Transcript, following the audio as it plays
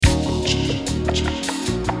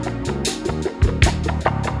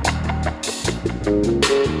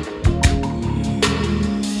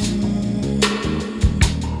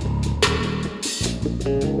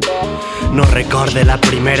recorde la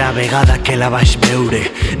primera vegada que la vaig veure.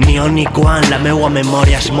 Ni on ni quan, la meua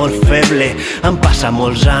memòria és molt feble. Han passat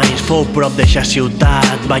molts anys, fou prop d'eixa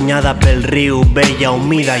ciutat, banyada pel riu, vella,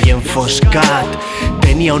 humida i enfoscat.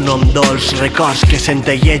 Tenia un nom dolç, records que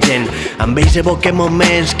centellegen. Amb ells evoque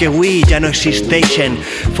moments que avui ja no existeixen.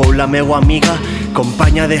 Fou la meua amiga,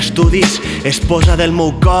 companya d'estudis, esposa del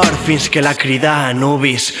meu cor, fins que la cridà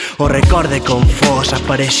Anubis. Ho recorde com fos,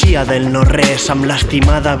 apareixia del no-res, amb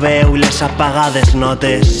l'estimada veu i les apagades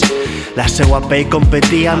notes. La seua pell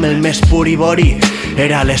competia amb el més pur ivori,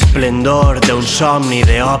 era l'esplendor d'un somni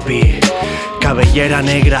d'opi. Cabellera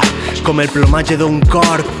negra, com el plomatge d'un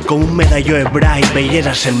corp, com un medalló hebraic,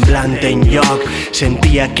 bellesa semblant enlloc.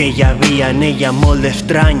 Sentia que hi havia en ella molt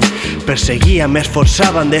d'estrany, perseguia,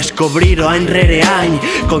 m'esforçava en descobrir-ho any rere any.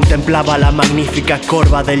 Contemplava la magnífica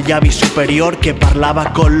corba del llavi superior que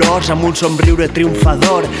parlava colors amb un somriure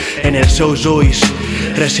triomfador. En els seus ulls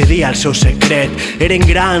residia el seu secret, eren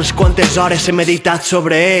grans, quantes hores he meditat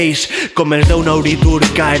sobre ells. Com els d'una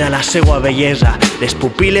auriturca era la seua bellesa, les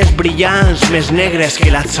pupil·les brillants, més negres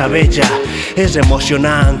que l'atzabeja. És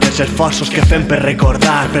emocionant els esforços que fem per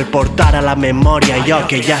recordar, per portar a la memòria allò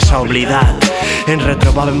que ja s'ha oblidat. Ens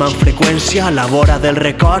retrobàvem amb freqüència a la vora del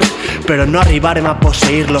record, però no arribàrem a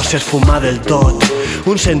posseir-lo, s'esfumà del tot.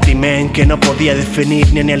 Un sentiment que no podia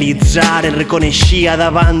definir ni analitzar, el reconeixia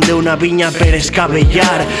davant d'una vinya per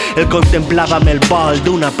escabellar, el contemplava amb el vol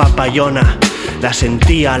d'una papallona. La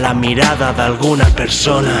sentia a la mirada d'alguna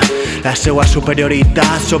persona. La seua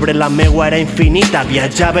superioritat sobre la meua era infinita.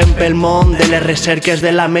 Viatjàvem pel món de les recerques de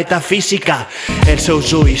la metafísica. Els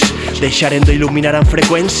seus ulls deixaren d'il·luminar amb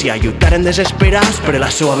freqüència, lluitaren desesperats, però la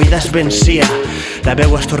seua vida es vencia. La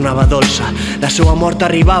veu es tornava dolça, la seua mort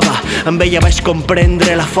arribava. Amb ella vaig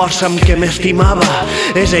comprendre la força amb què m'estimava.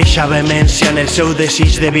 És eixa vehemència en el seu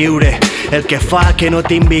desig de viure el que fa que no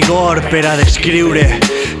tinc vigor per a descriure.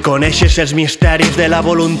 Coneixes els misteris de la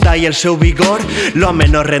voluntat i el seu vigor? L'home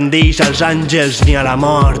no rendeix als àngels ni a la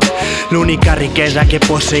mort. L'única riquesa que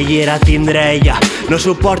posseïa era tindre ella. No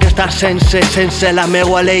suporto estar sense la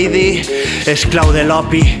meua lady. Esclau de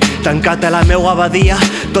l'opi, tancat a la meua abadia.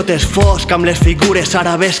 Tot és fosc amb les figures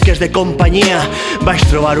arabesques de companyia. Vaig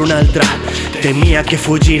trobar una altra, temia que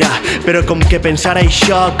fugirà, però com que pensar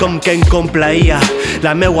això com que em complaïa.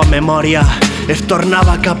 La meua memòria es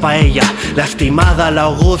tornava cap a ella, l'estimada,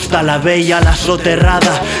 l'augusta, la vella, la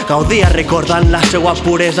soterrada. Gaudia recordant la seua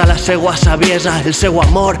puresa, la seua saviesa, el seu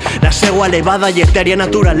amor, la seua elevada i etèria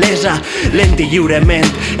naturalesa. Lent i lliurement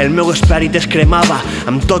el meu esperit es cremava,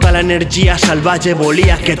 amb tota l'energia salvatge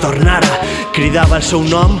volia que tornara. Cridava el seu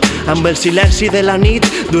nom amb el silenci de la nit,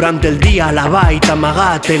 durant el dia a la vall,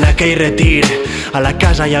 amagat en aquell retir. A la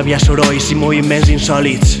casa hi havia sorolls i moviments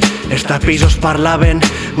insòlits. Els tapissos parlaven,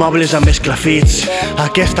 mobles amb esclafits.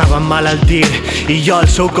 Aquest estava emmalaltir i jo al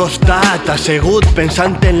seu costat, assegut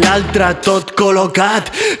pensant en l'altre, tot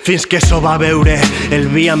col·locat, fins que s'ho va veure. El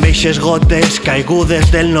vi amb eixes gotes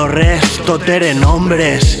caigudes del no-res, tot eren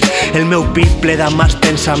ombres. El meu pit ple d'amars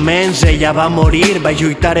pensaments, ella va morir, va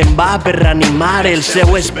lluitar en va per reanimar el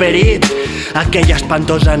seu esperit. Aquella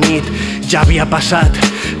espantosa nit ja havia passat,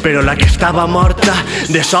 però la que estava morta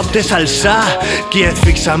de sobte s'alçà. Quiet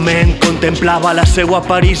fixament contemplava la seua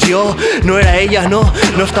aparició. No era ella, no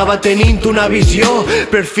estava tenint una visió.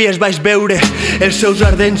 Per fi es vaig veure els seus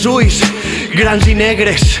ardents ulls, grans i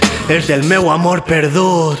negres, els del meu amor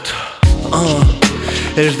perdut.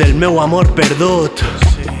 Els del meu amor perdut.